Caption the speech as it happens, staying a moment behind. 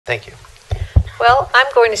Thank you. Well, I'm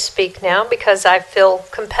going to speak now because I feel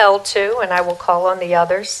compelled to, and I will call on the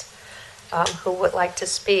others who would like to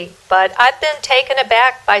speak. But I've been taken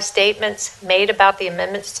aback by statements made about the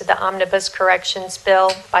amendments to the Omnibus Corrections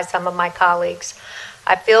Bill by some of my colleagues.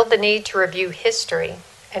 I feel the need to review history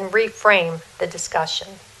and reframe the discussion.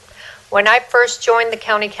 When I first joined the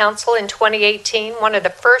County Council in 2018, one of the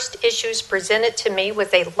first issues presented to me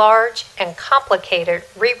was a large and complicated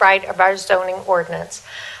rewrite of our zoning ordinance.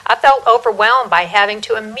 I felt overwhelmed by having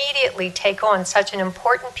to immediately take on such an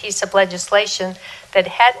important piece of legislation that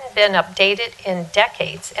hadn't been updated in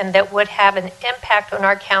decades and that would have an impact on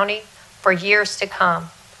our county for years to come.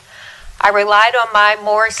 I relied on my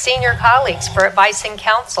more senior colleagues for advice and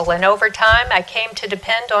counsel, and over time I came to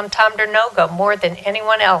depend on Tom Dernoga more than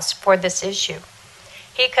anyone else for this issue.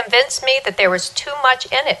 He convinced me that there was too much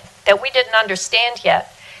in it that we didn't understand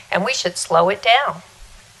yet, and we should slow it down.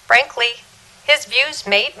 Frankly, his views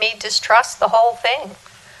made me distrust the whole thing.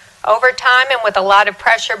 Over time, and with a lot of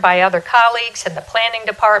pressure by other colleagues in the planning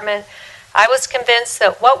department, I was convinced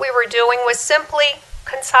that what we were doing was simply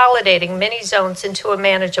consolidating many zones into a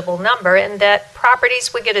manageable number, and that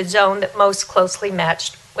properties would get a zone that most closely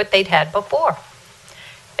matched what they'd had before.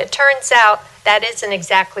 It turns out that isn't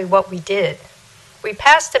exactly what we did. We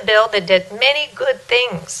passed a bill that did many good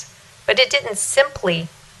things, but it didn't simply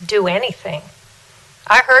do anything.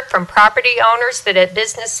 I heard from property owners that at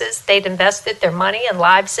businesses they'd invested their money and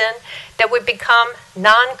lives in that would become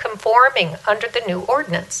non-conforming under the new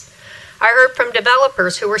ordinance. I heard from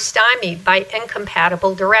developers who were stymied by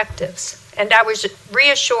incompatible directives, and I was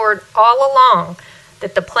reassured all along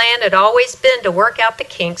that the plan had always been to work out the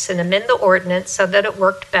kinks and amend the ordinance so that it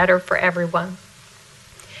worked better for everyone.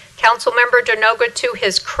 Councilmember Dernoga, to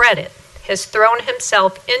his credit, has thrown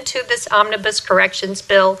himself into this Omnibus Corrections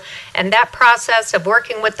Bill, and that process of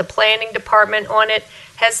working with the planning department on it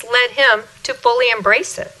has led him to fully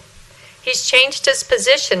embrace it. He's changed his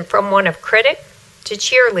position from one of critic to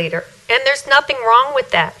cheerleader, and there's nothing wrong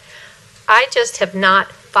with that. I just have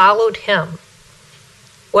not followed him.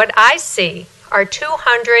 What I see are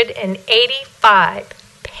 285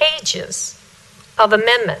 pages of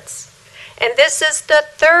amendments. And this is the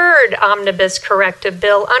third omnibus corrective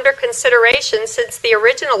bill under consideration since the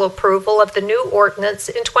original approval of the new ordinance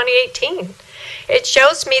in 2018. It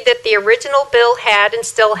shows me that the original bill had and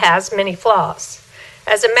still has many flaws.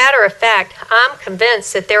 As a matter of fact, I'm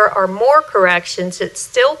convinced that there are more corrections that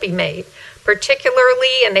still be made,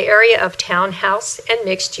 particularly in the area of townhouse and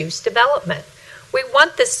mixed-use development. We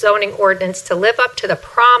want this zoning ordinance to live up to the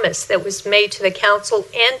promise that was made to the council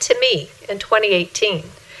and to me in 2018.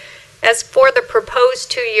 As for the proposed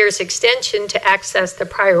 2 years extension to access the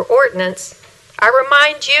prior ordinance, I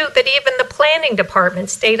remind you that even the planning department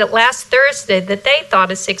stated last Thursday that they thought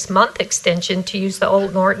a 6-month extension to use the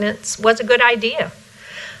old ordinance was a good idea.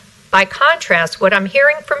 By contrast, what I'm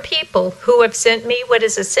hearing from people who have sent me what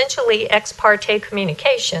is essentially ex parte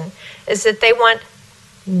communication is that they want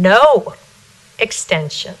no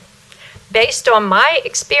extension. Based on my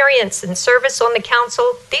experience and service on the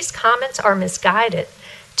council, these comments are misguided.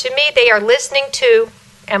 To me, they are listening to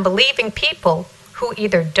and believing people who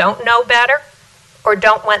either don't know better or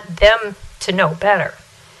don't want them to know better.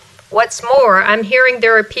 What's more, I'm hearing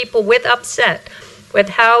there are people upset with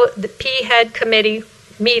how the PHED committee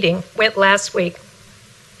meeting went last week.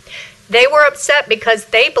 They were upset because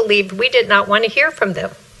they believed we did not want to hear from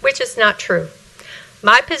them, which is not true.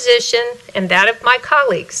 My position and that of my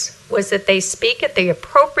colleagues was that they speak at the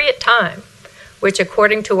appropriate time, which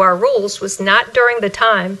according to our rules was not during the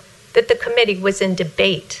time that the committee was in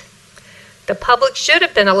debate. The public should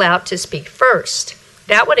have been allowed to speak first.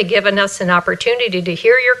 That would have given us an opportunity to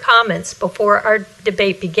hear your comments before our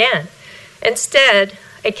debate began. Instead,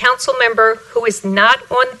 a council member who is not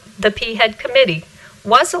on the PHED committee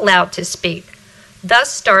was allowed to speak,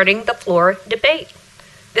 thus starting the floor debate.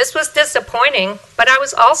 This was disappointing, but I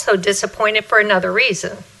was also disappointed for another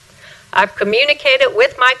reason. I've communicated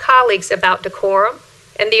with my colleagues about decorum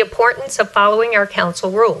and the importance of following our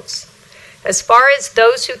council rules. As far as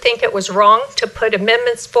those who think it was wrong to put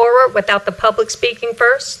amendments forward without the public speaking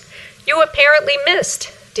first, you apparently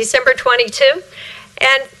missed December 22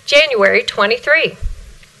 and January 23.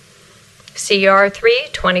 CR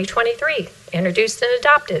 3-2023, introduced and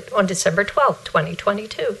adopted on December 12,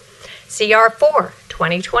 2022. CR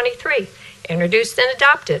 4-2023, introduced and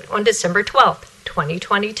adopted on December 12,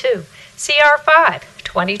 2022. CR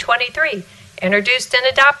 5-2023, introduced and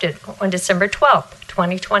adopted on December 12,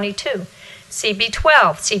 2022. CB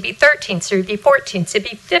 12, CB 13, CB 14,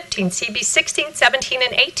 CB 15, CB 16, 17,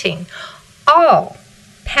 and 18, all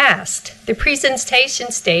passed the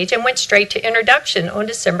presentation stage and went straight to introduction on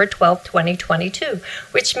December 12, 2022,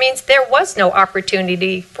 which means there was no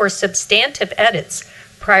opportunity for substantive edits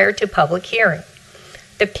prior to public hearing.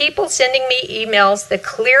 The people sending me emails that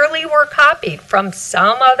clearly were copied from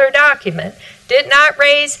some other document did not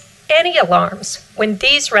raise any alarms when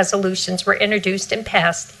these resolutions were introduced and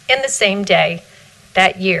passed in the same day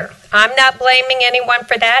that year. I'm not blaming anyone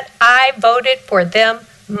for that. I voted for them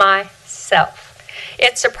myself.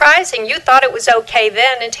 It's surprising you thought it was okay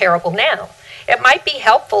then and terrible now. It might be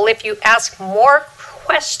helpful if you ask more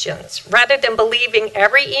questions rather than believing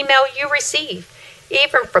every email you receive,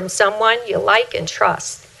 even from someone you like and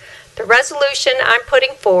trust. The resolution I'm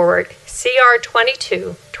putting forward, CR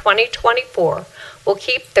 22, 2024, will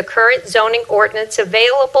keep the current zoning ordinance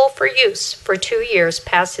available for use for 2 years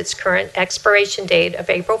past its current expiration date of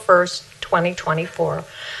April 1st, 2024.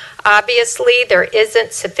 Obviously, there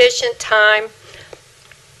isn't sufficient time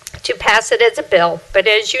to pass it as a bill, but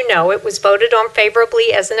as you know, it was voted on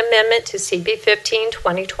favorably as an amendment to CB 15,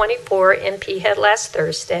 2024 in PHED last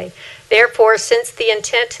Thursday. Therefore, since the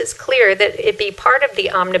intent is clear that it be part of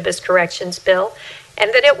the Omnibus Corrections Bill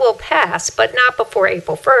and that it will pass, but not before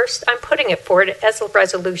April 1st, I'm putting it forward as a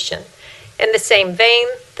resolution. In the same vein,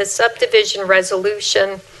 the subdivision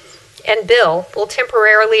resolution and bill will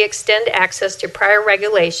temporarily extend access to prior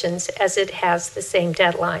regulations as it has the same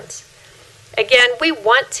deadlines. Again, we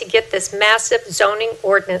want to get this massive zoning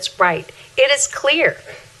ordinance right. It is clear.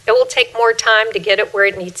 It will take more time to get it where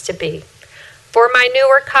it needs to be. For my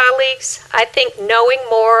newer colleagues, I think knowing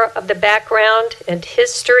more of the background and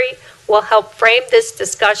history will help frame this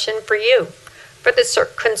discussion for you. For the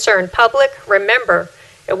concerned public, remember,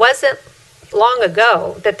 it wasn't long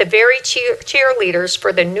ago that the very cheerleaders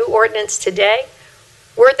for the new ordinance today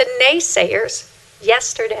were the naysayers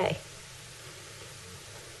yesterday.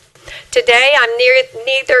 Today, I'm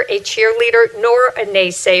neither a cheerleader nor a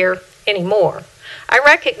naysayer anymore. I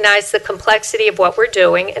recognize the complexity of what we're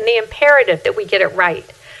doing and the imperative that we get it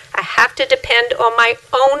right. I have to depend on my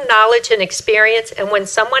own knowledge and experience, and when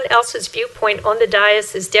someone else's viewpoint on the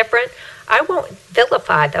dais is different, I won't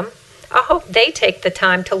vilify them. I hope they take the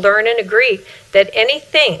time to learn and agree that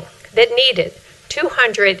anything that needed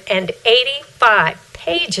 285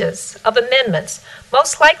 pages of amendments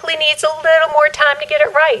most likely needs a little more time to get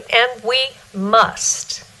it right, and we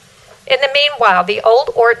must. In the meanwhile, the old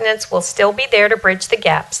ordinance will still be there to bridge the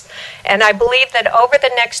gaps, and I believe that over the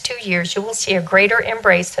next 2 years, you will see a greater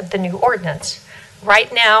embrace of the new ordinance.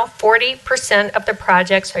 Right now, 40% of the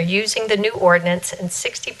projects are using the new ordinance and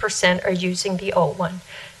 60% are using the old one.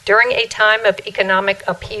 During a time of economic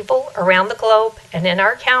upheaval around the globe and in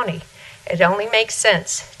our county, it only makes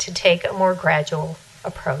sense to take a more gradual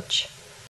approach.